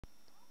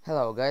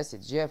Hello guys,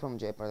 it's GA from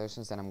GA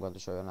Productions and I'm going to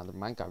show you another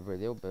Minecraft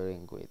video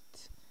building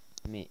with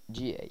me,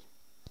 GA.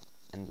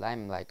 And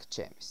I'm like a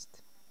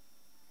chemist.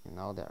 You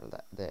know,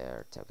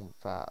 they're talking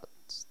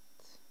fast.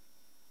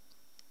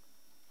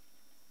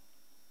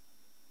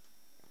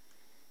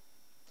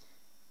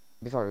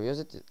 Before we use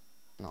it,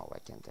 no, I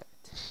can't have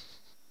it.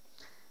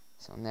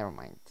 So never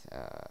mind.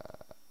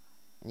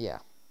 Yeah,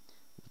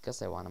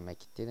 because I want to make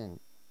it identical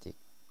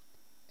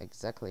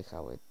exactly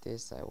how it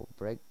is, I will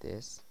break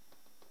this.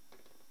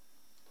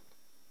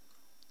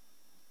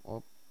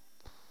 Op,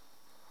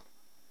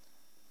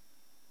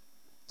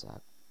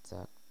 tac,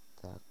 tac,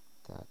 tac,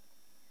 tac.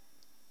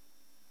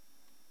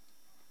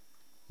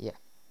 Yeah.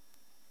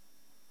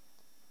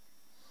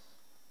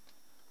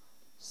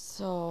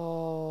 So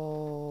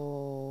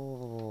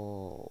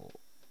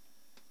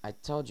I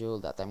told you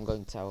that I'm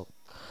going to talk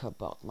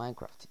about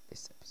Minecraft in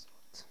this episode.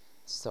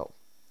 So,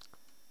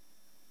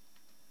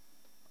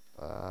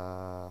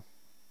 uh,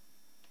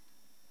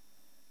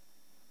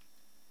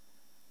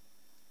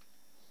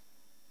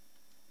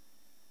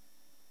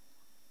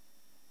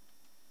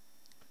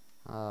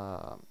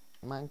 uh,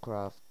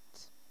 Minecraft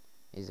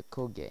is a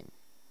cool game.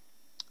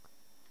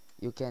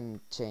 You can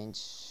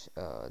change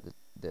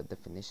the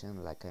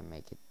definition like I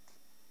make it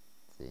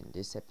in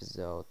this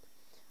episode.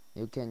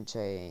 You can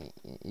change.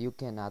 You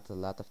can add a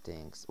lot of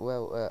things.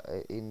 Well,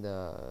 in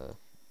the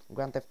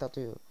Grand Theft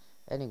Auto,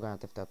 any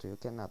Grand Theft Auto, you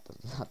can add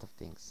a lot of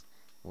things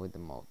with the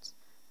mods.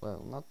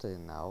 Well, not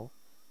now.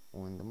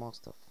 In the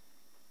most of.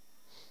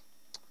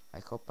 I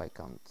hope I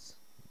count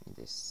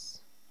this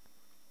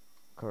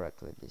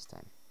correctly this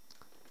time.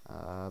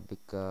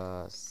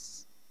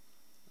 Because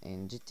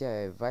in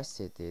GTA Vice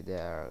City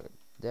there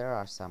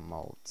are some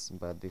modes,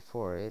 but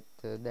before it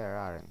there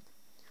aren't.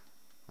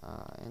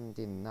 And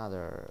in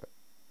other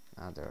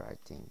I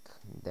think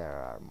there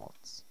are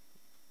mods.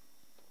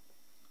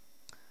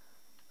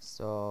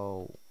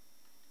 So,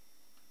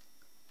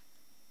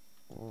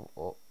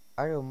 oh,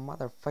 are you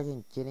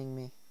motherfucking kidding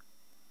me?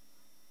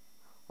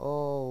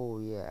 Oh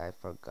yeah, I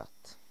forgot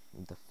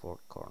the four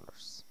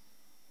corners.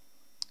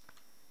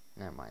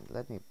 Never mind.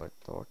 Let me put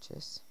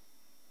torches.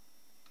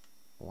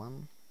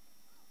 One,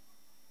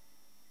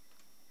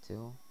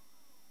 two.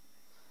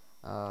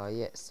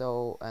 Yeah.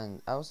 So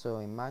and also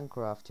in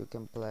Minecraft you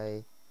can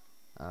play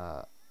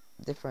uh,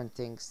 different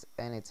things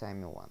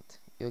anytime you want.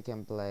 You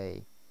can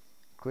play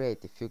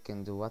creative, you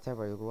can do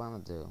whatever you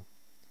want to do.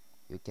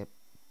 You can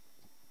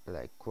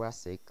play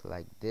classic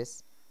like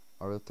this,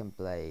 or you can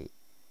play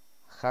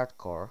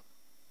hardcore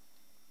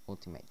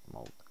ultimate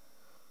mode.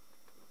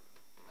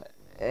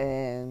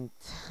 And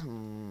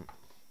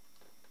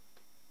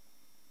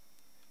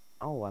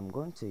oh, I'm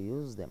going to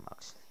use them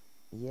actually.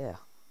 Yeah,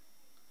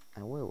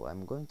 I will.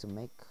 I'm going to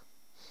make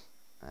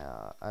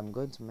I'm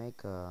going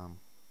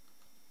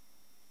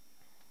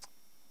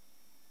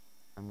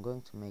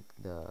to make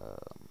the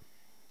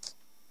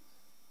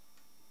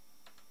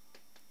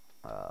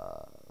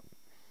uh,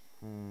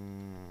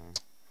 hmm,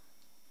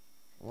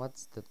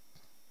 what's the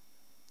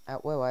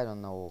well, I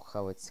don't know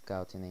how it's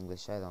called in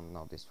English. I don't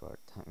know this word.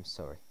 I'm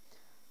sorry.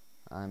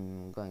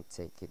 I'm going to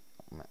take it.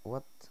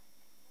 What?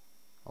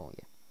 Oh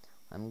yeah.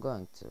 I'm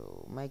going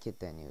to make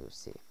it and you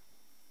see.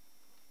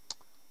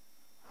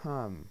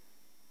 Hmm.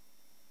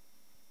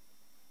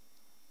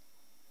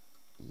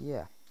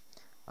 Yeah.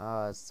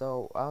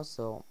 So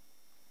also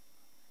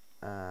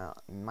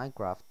in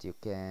Minecraft you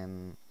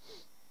can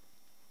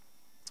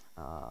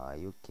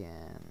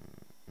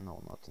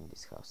no, not in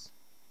this house.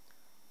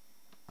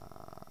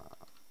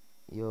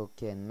 You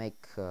can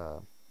make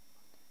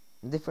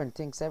different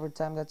things every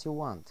time that you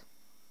want.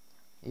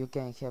 You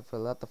can have a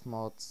lot of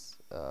mods,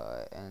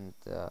 and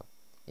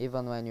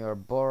even when you're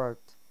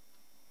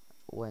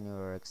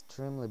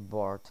extremely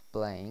bored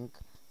playing,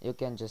 you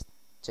can just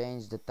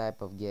change the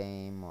type of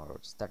game or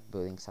start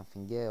building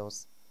something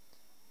else,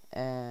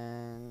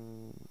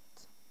 and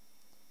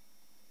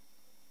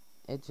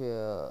it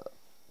will.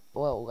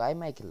 Well, I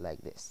make it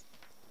like this.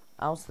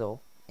 Also,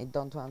 it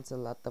don't want a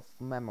lot of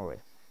memory.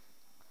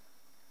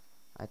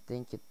 I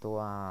think it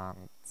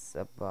wants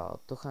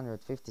about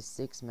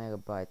 256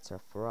 megabytes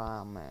of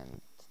RAM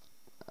and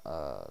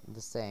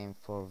the same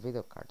for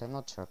video card. I'm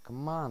not sure.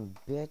 Come on,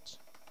 bitch.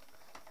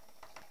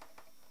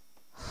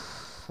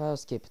 I'll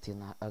skip it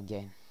in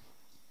again.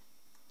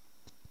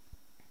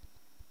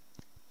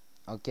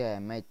 Okay, I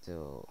made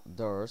two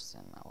doors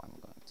and now I'm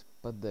going to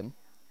put them.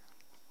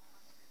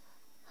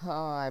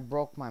 I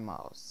broke my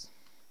mouse.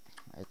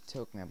 It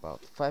took me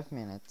about 5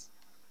 minutes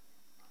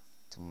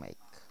to make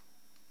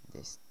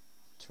these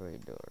three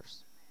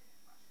doors.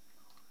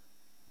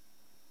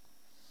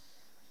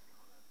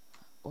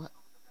 What?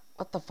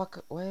 What the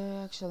fuck? Why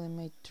I actually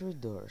made three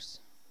doors?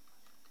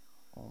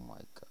 Oh my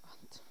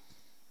god.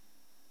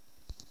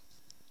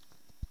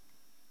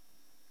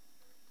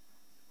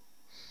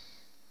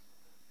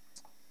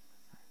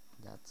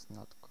 That's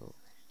not cool.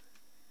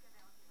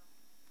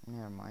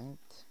 Never mind.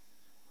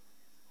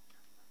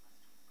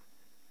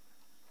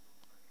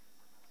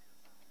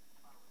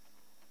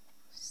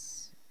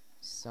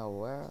 So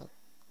where?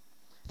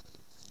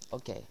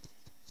 Okay.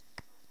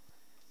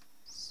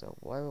 So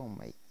I will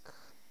make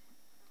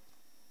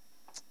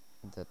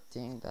the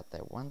thing that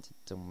I wanted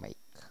to make.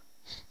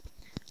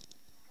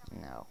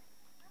 Now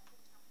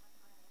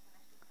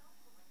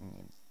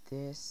need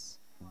this,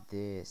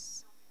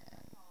 this,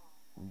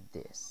 and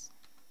this.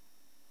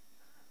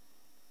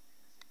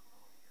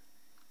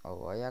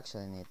 Oh, I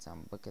actually need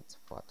some buckets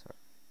of water.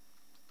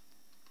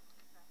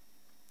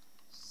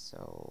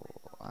 So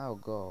I'll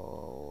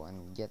go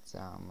and get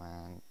some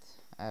and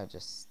I'll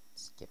just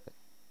skip it.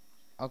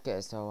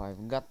 Okay, so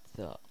I've got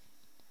the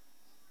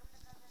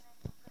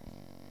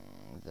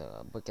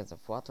buckets of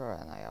water,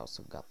 and I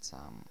also got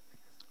some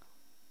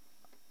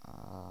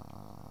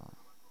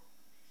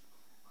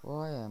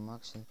why I'm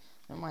actually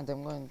never mind,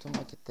 I'm going to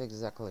make it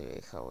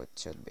exactly how it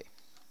should be.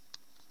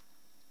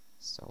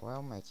 So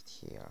I'll make it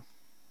here.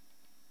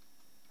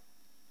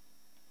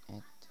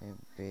 It will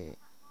be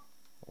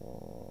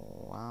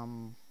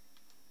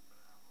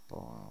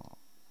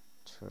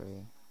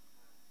 1.3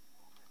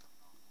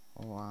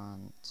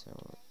 1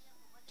 2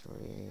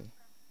 3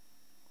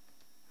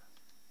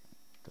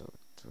 2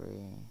 3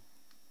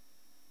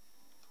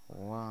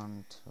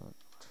 1 2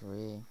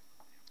 3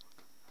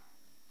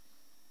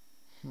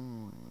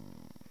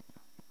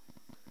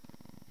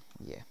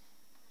 yeah,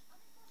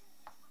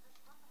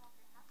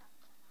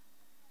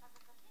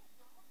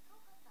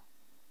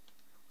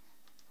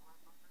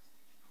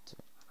 2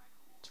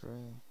 3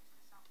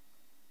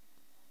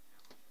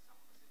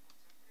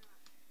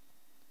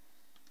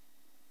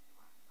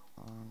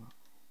 1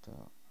 2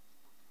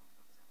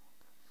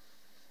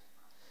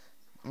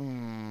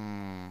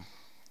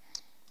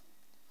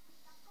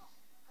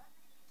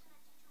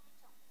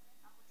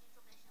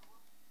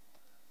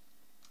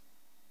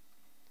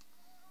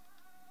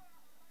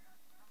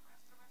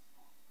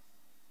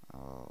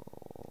 oh,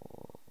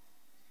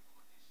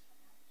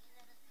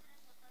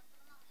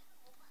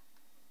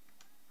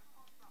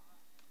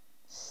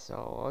 so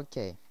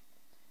okay.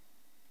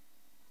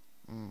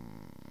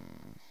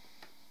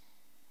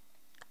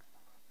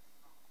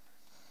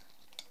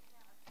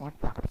 What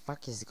the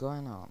fuck is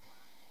going on?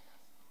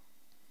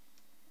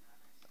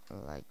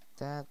 Like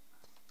that.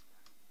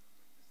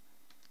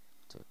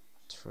 2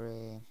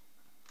 3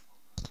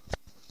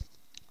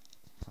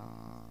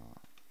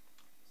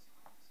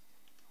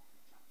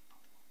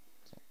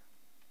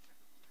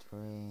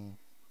 3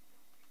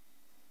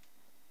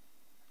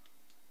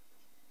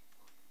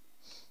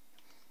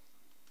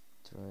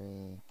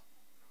 3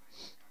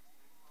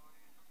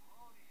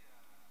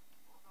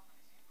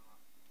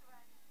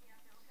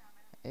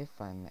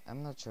 if I'm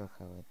not sure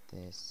how it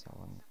is, so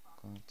I'm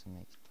going to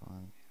make it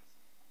 1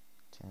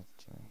 2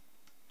 3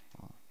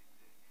 1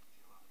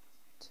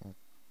 2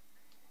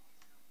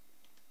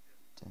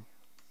 2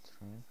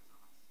 3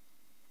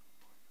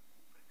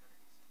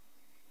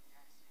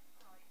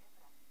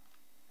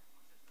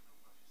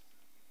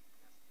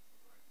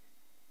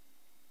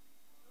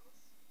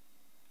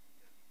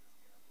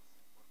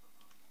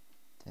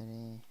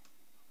 3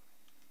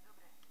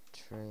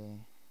 3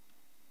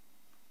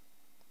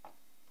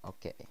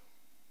 okay.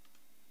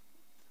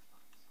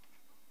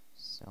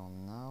 So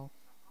now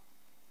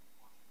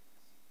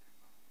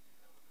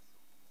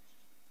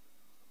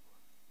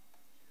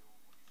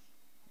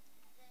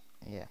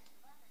yeah,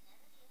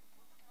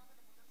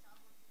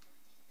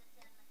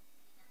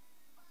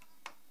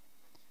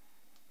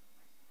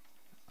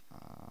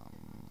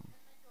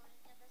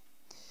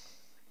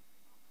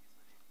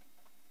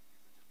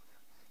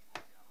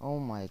 oh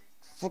my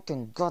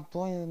fucking god,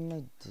 why I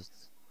made this?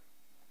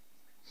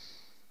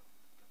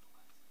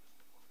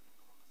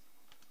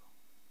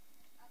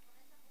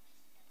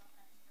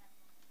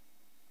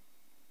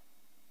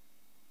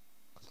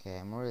 Okay,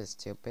 I'm really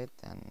stupid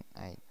and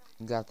I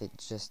got it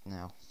just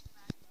now.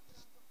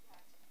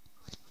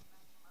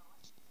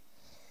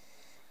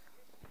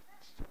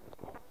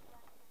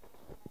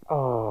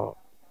 Oh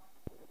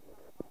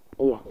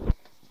yeah.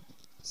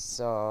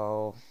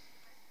 So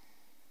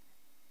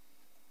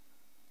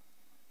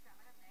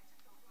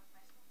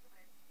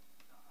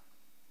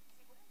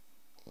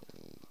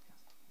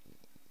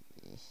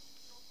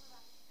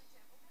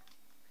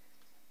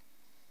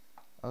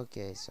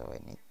okay, so I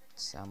need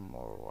some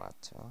more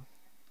water.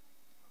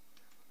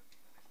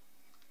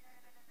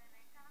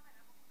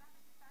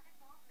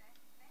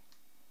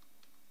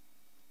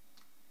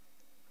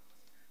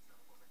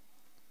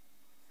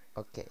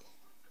 Okay.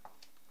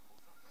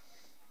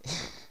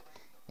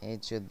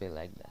 It should be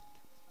like that.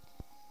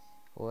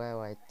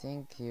 Well, I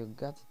think you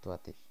got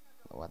what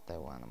I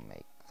wanna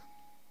make.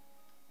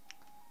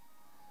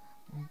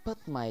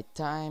 But my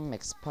time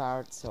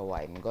expired, so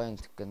I'm going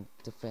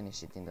to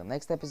finish it in the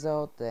next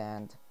episode,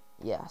 and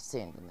yeah, see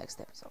you in the next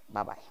episode.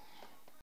 Bye bye.